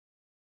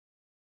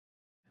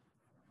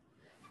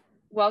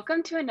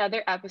Welcome to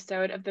another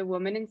episode of the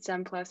Women in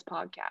STEM Plus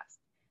podcast.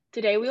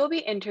 Today we will be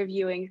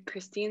interviewing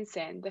Christine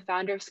Sin, the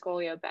founder of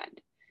ScolioBend.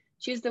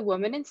 She is the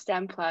Women in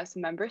STEM Plus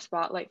member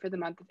spotlight for the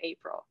month of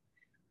April.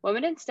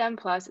 Women in STEM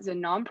Plus is a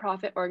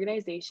nonprofit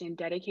organization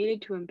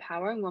dedicated to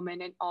empowering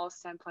women in all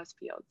STEM Plus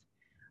fields.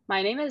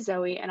 My name is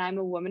Zoe and I'm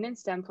a Women in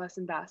STEM Plus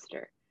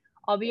ambassador.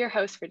 I'll be your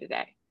host for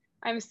today.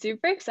 I'm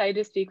super excited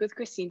to speak with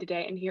Christine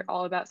today and hear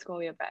all about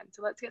ScolioBend.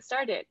 So let's get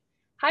started.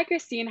 Hi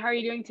Christine, how are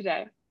you doing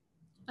today?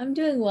 I'm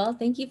doing well.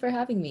 Thank you for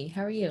having me.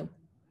 How are you?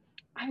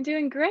 I'm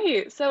doing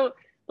great. So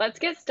let's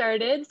get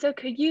started. So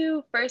could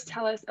you first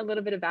tell us a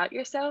little bit about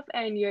yourself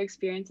and your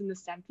experience in the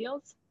STEM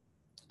fields?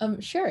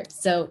 Sure.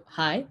 So,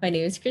 hi, my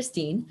name is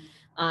Christine.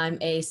 I'm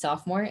a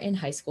sophomore in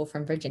high school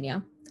from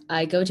Virginia.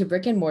 I go to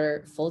brick and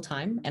mortar full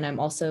time, and I'm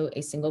also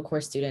a single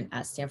course student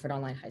at Stanford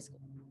Online High School.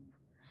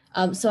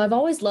 So I've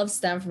always loved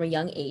STEM from a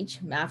young age.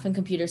 Math and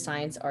computer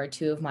science are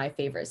two of my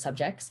favorite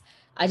subjects.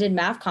 I did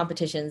math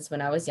competitions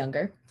when I was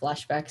younger,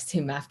 flashbacks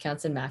to Math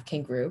Counts and Math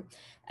Kangaroo,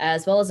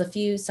 as well as a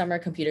few summer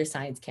computer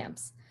science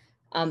camps.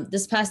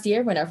 This past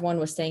year, when everyone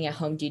was staying at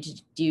home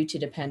due to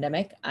the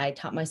pandemic, I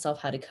taught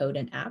myself how to code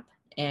an app.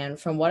 And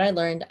from what I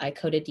learned, I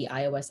coded the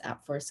iOS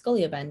app for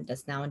ScolioBend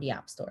that's now in the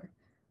App Store.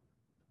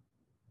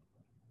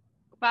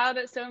 Wow,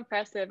 that's so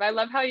impressive. I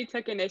love how you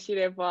took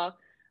initiative while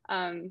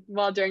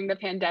during the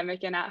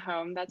pandemic and at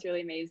home. That's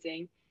really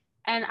amazing.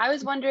 And I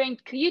was wondering,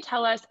 could you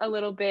tell us a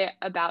little bit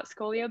about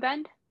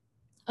ScolioBend?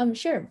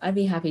 Sure, I'd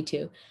be happy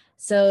to.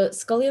 So,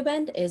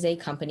 ScolioBend is a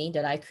company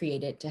that I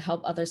created to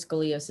help other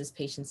scoliosis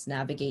patients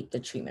navigate the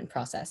treatment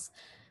process.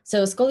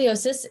 So,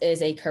 scoliosis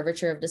is a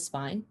curvature of the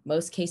spine.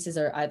 Most cases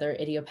are either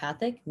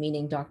idiopathic,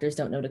 meaning doctors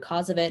don't know the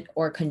cause of it,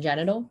 or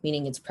congenital,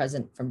 meaning it's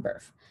present from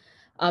birth.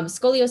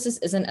 Scoliosis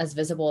isn't as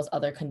visible as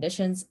other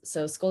conditions,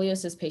 so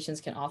scoliosis patients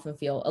can often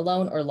feel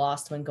alone or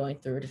lost when going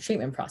through the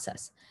treatment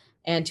process.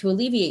 And to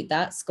alleviate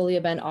that,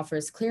 ScolioBend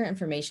offers clear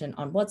information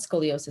on what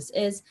scoliosis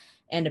is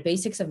and the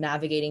basics of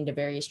navigating the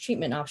various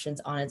treatment options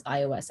on its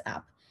iOS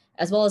app,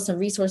 as well as some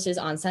resources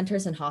on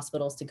centers and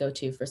hospitals to go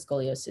to for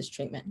scoliosis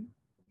treatment.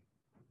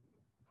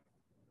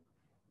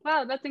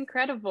 Wow, that's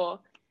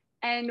incredible.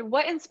 And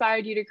what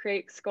inspired you to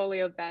create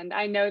ScolioBend?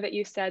 I know that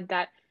you said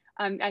that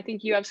I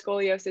think you have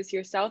scoliosis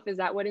yourself. Is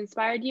that what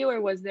inspired you,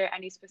 or was there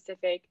any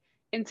specific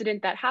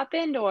incident that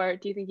happened, or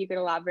do you think you could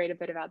elaborate a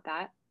bit about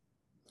that?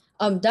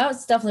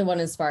 That's definitely what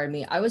inspired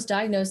me. I was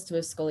diagnosed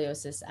with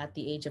scoliosis at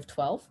the age of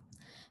 12.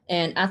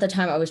 And at the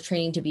time, I was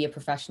training to be a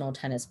professional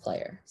tennis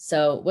player.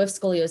 So with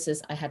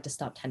scoliosis, I had to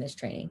stop tennis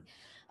training.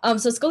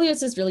 So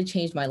scoliosis really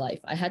changed my life.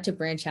 I had to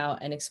branch out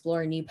and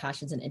explore new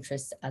passions and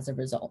interests as a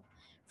result.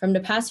 From the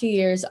past few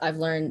years, I've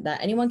learned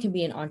that anyone can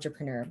be an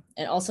entrepreneur,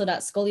 and also that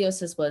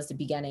scoliosis was the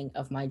beginning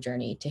of my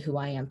journey to who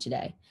I am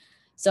today.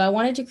 So I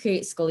wanted to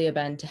create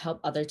ScolioBend to help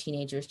other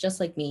teenagers just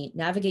like me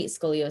navigate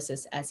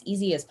scoliosis as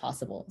easy as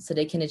possible so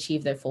they can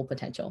achieve their full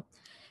potential.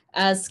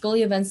 As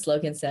ScolioBend's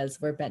slogan says,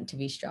 we're bent to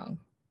be strong.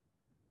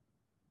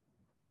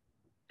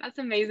 That's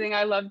amazing.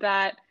 I love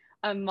that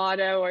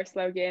motto or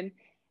slogan.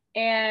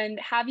 And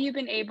have you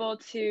been able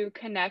to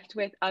connect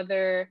with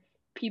other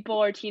people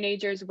or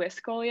teenagers with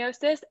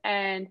scoliosis?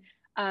 And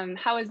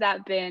how has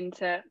that been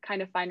to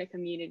kind of find a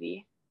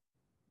community?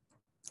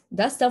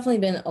 That's definitely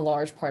been a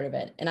large part of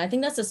it. And I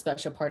think that's a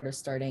special part of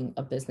starting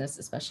a business,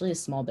 especially a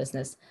small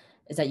business,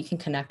 is that you can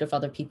connect with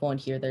other people and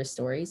hear their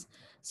stories.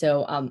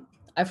 So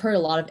I've heard a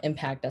lot of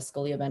impact that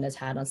ScolioBend has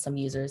had on some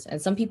users.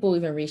 And some people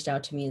even reached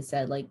out to me and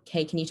said, like,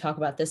 hey, can you talk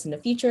about this in the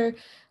future?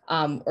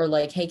 Or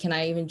like, hey, can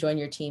I even join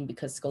your team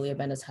because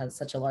ScolioBend has had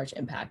such a large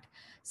impact?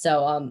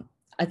 So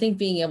I think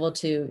being able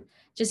to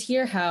just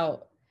hear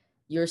how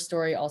your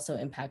story also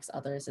impacts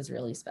others is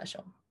really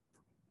special.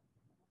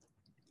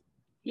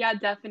 Yeah,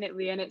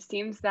 definitely. And it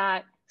seems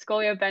that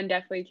ScolioBend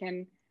definitely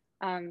can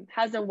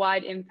has a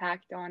wide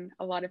impact on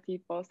a lot of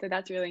people. So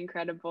that's really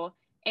incredible.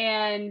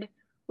 And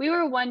we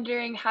were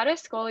wondering, how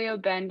does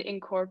ScolioBend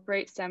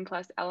incorporate STEM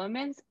plus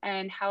elements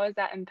and how has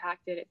that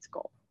impacted its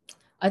goal?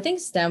 I think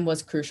STEM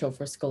was crucial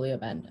for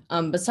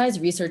ScolioBend.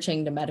 Besides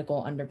researching the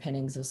medical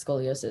underpinnings of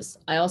scoliosis,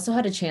 I also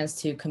had a chance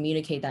to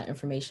communicate that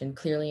information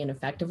clearly and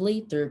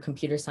effectively through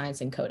computer science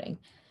and coding.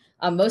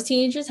 Most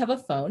teenagers have a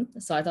phone,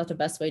 so I thought the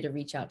best way to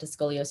reach out to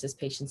scoliosis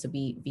patients would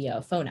be via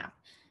a phone app.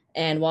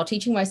 And while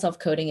teaching myself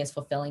coding is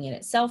fulfilling in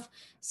itself,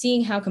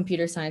 seeing how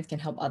computer science can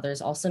help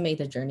others also made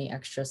the journey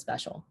extra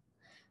special.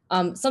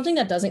 Something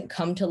that doesn't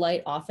come to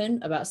light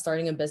often about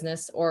starting a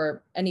business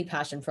or any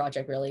passion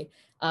project really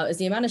is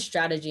the amount of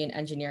strategy and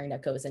engineering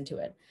that goes into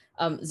it.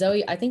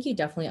 Zoe, I think you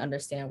definitely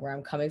understand where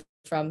I'm coming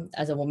from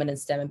as a woman in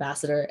STEM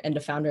ambassador and the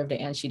founder of the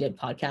And She Did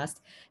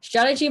podcast.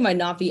 Strategy might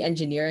not be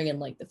engineering in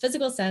like the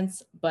physical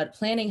sense, but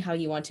planning how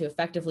you want to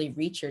effectively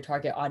reach your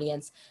target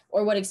audience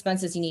or what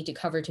expenses you need to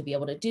cover to be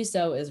able to do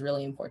so is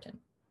really important.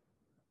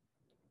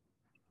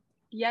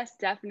 Yes,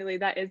 definitely.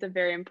 That is a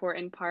very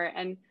important part.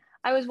 And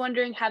I was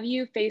wondering, have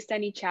you faced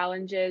any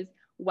challenges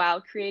while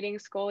creating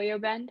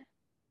ScolioBend?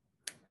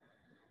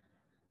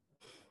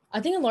 I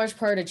think a large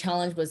part of the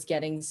challenge was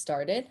getting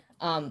started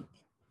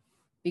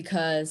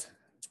because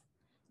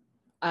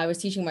I was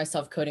teaching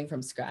myself coding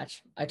from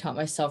scratch. I taught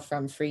myself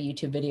from free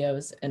YouTube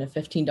videos and a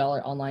 $15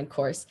 online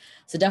course.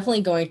 So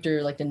definitely going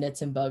through like the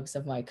nits and bugs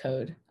of my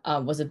code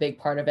was a big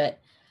part of it.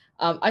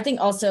 I think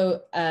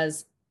also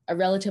as a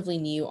relatively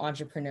new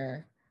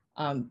entrepreneur,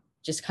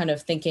 just kind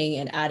of thinking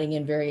and adding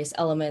in various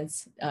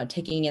elements,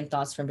 taking in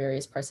thoughts from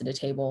various parts of the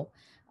table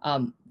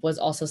was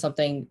also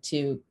something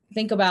to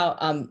think about.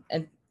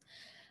 And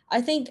I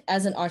think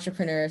as an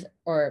entrepreneur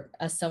or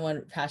as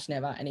someone passionate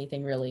about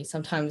anything really,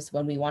 sometimes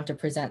when we want to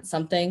present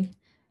something,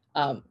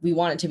 we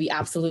want it to be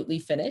absolutely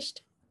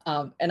finished.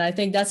 And I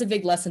think that's a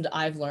big lesson that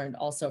I've learned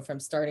also from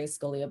starting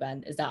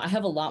ScolioBend is that I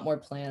have a lot more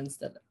plans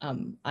that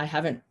I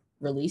haven't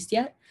released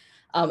yet.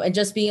 And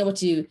just being able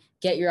to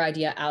get your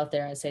idea out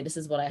there and say, this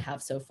is what I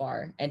have so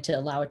far, and to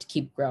allow it to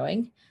keep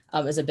growing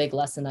is a big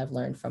lesson I've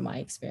learned from my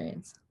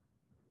experience.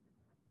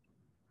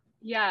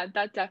 Yeah,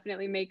 that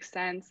definitely makes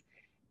sense.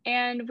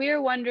 And we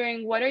are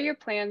wondering, what are your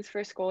plans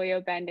for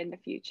ScolioBend in the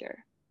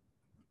future?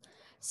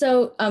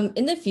 So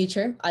in the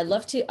future, I'd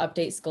love to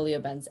update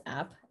ScolioBend's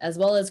app, as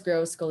well as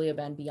grow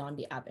ScolioBend beyond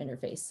the app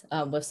interface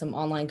with some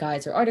online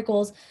guides or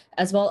articles,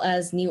 as well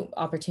as new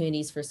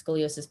opportunities for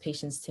scoliosis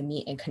patients to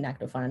meet and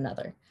connect with one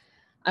another.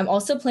 I'm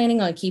also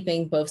planning on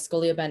keeping both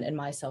ScolioBend and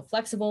myself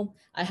flexible.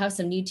 I have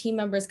some new team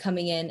members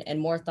coming in and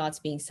more thoughts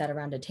being set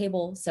around a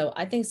table. So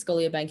I think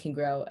ScolioBend can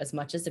grow as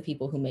much as the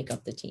people who make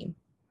up the team.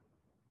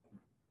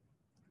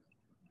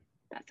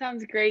 That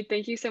sounds great.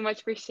 Thank you so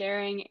much for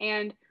sharing.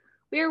 And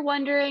we are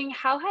wondering,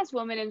 how has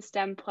Women in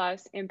STEM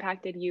Plus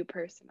impacted you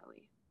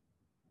personally?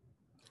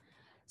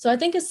 So I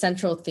think a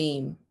central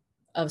theme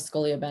of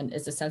ScolioBend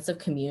is the sense of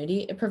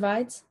community it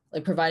provides.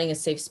 Like providing a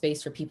safe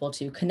space for people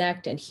to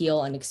connect and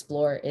heal and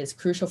explore is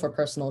crucial for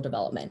personal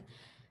development.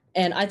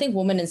 And I think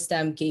Women in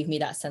STEM gave me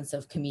that sense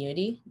of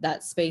community,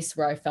 that space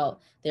where I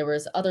felt there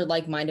was other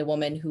like-minded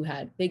women who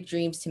had big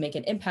dreams to make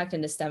an impact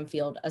in the STEM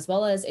field, as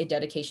well as a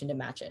dedication to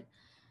match it.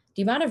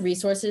 The amount of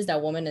resources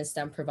that Women in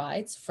STEM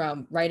provides,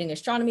 from writing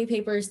astronomy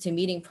papers to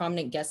meeting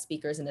prominent guest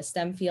speakers in the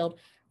STEM field,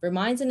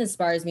 reminds and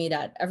inspires me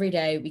that every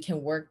day we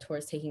can work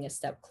towards taking a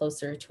step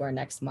closer to our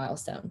next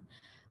milestone.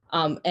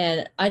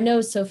 And I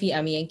know Sophie,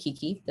 Emmy, and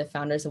Kiki, the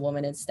founders of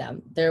Women in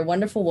STEM. They're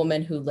wonderful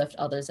women who lift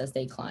others as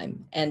they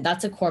climb. And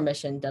that's a core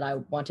mission that I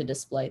want to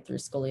display through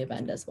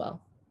ScolioBend as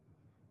well.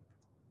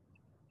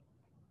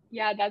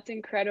 Yeah, that's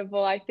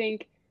incredible. I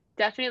think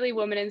definitely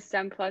Women in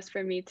STEM Plus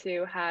for me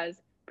too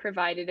has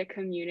provided a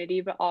community,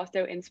 but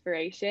also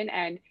inspiration.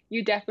 And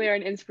you definitely are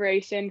an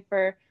inspiration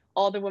for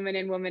all the women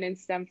and Women in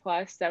STEM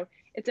Plus. So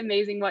it's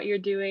amazing what you're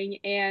doing.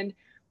 And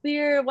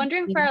we're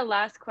wondering for our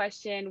last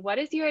question, what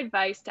is your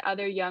advice to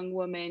other young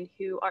women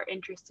who are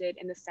interested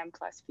in the STEM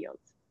Plus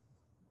fields?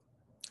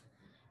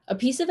 A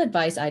piece of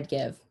advice I'd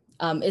give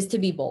is to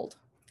be bold.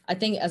 I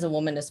think as a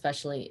woman,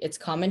 especially, it's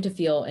common to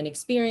feel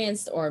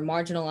inexperienced or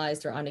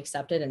marginalized or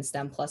unaccepted in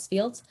STEM plus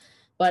fields.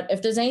 But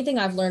if there's anything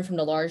I've learned from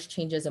the large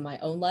changes in my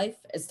own life,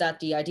 it's that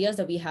the ideas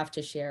that we have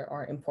to share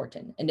are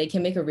important and they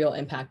can make a real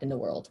impact in the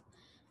world.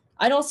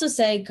 I'd also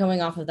say,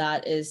 going off of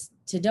that, is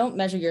to don't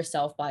measure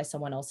yourself by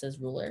someone else's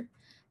ruler.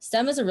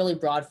 STEM is a really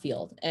broad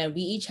field, and we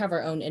each have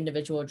our own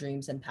individual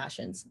dreams and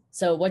passions.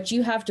 So, what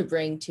you have to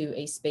bring to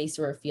a space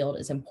or a field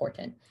is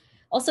important.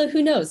 Also,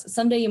 who knows,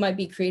 someday you might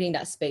be creating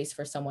that space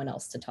for someone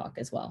else to talk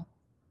as well.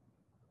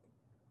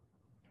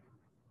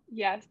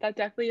 Yes, that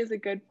definitely is a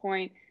good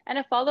point. And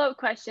a follow-up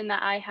question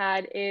that I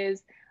had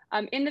is,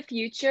 in the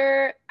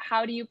future,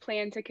 how do you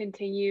plan to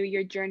continue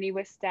your journey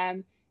with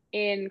STEM?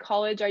 In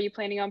college, are you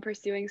planning on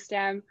pursuing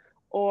STEM?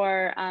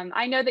 Or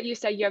I know that you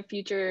said you have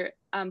future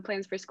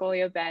plans for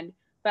ScolioBend,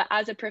 but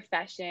as a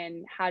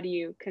profession, how do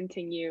you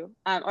continue,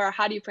 or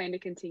how do you plan to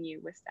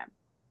continue with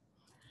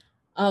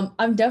STEM?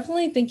 I'm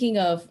definitely thinking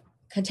of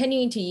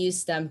continuing to use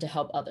STEM to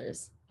help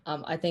others.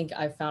 I think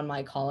I found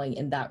my calling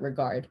in that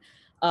regard.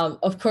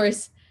 Of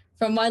course,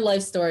 from my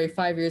life story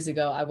 5 years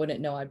ago, I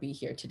wouldn't know I'd be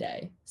here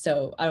today.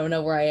 So I don't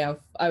know where I am.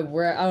 I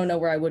don't know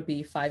where I would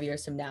be 5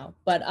 years from now.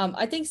 But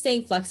I think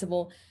staying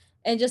flexible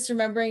and just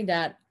remembering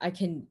that I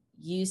can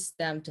use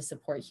STEM to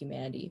support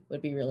humanity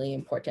would be really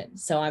important.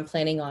 So I'm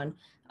planning on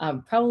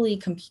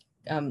probably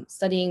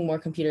studying more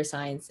computer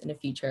science in the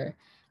future.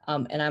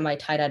 And I might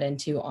tie that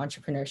into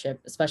entrepreneurship,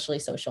 especially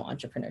social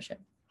entrepreneurship.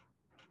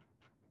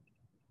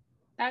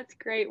 That's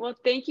great. Well,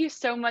 thank you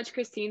so much,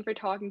 Christine, for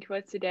talking to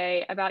us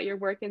today about your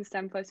work in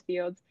STEM plus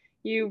fields.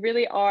 You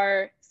really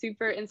are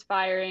super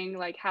inspiring,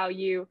 like how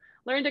you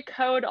learned to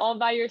code all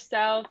by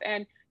yourself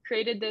and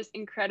created this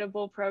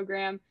incredible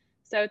program.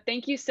 So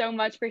thank you so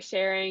much for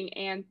sharing,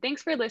 and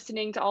thanks for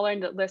listening to all our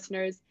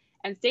listeners,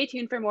 and stay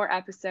tuned for more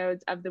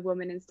episodes of the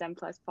Women in STEM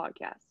Plus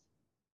podcast.